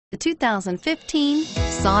The 2015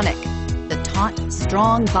 Sonic. The taut,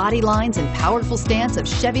 strong body lines and powerful stance of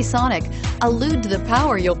Chevy Sonic allude to the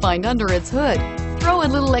power you'll find under its hood. Throw a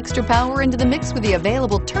little extra power into the mix with the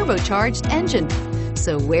available turbocharged engine.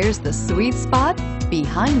 So where's the sweet spot?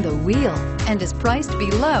 Behind the wheel, and is priced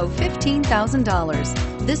below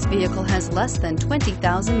 $15,000. This vehicle has less than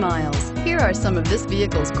 20,000 miles. Here are some of this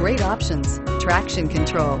vehicle's great options: traction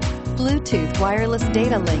control, Bluetooth wireless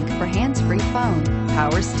data link for hands-free phone,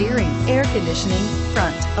 power steering, air conditioning,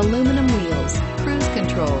 front aluminum wheels, cruise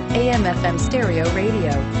control, AM/FM stereo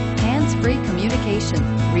radio, hands-free communication,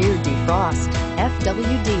 rear defrost,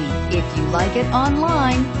 FWD. If you like it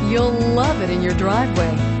online, you'll love it in your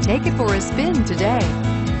driveway. Take it for a spin today.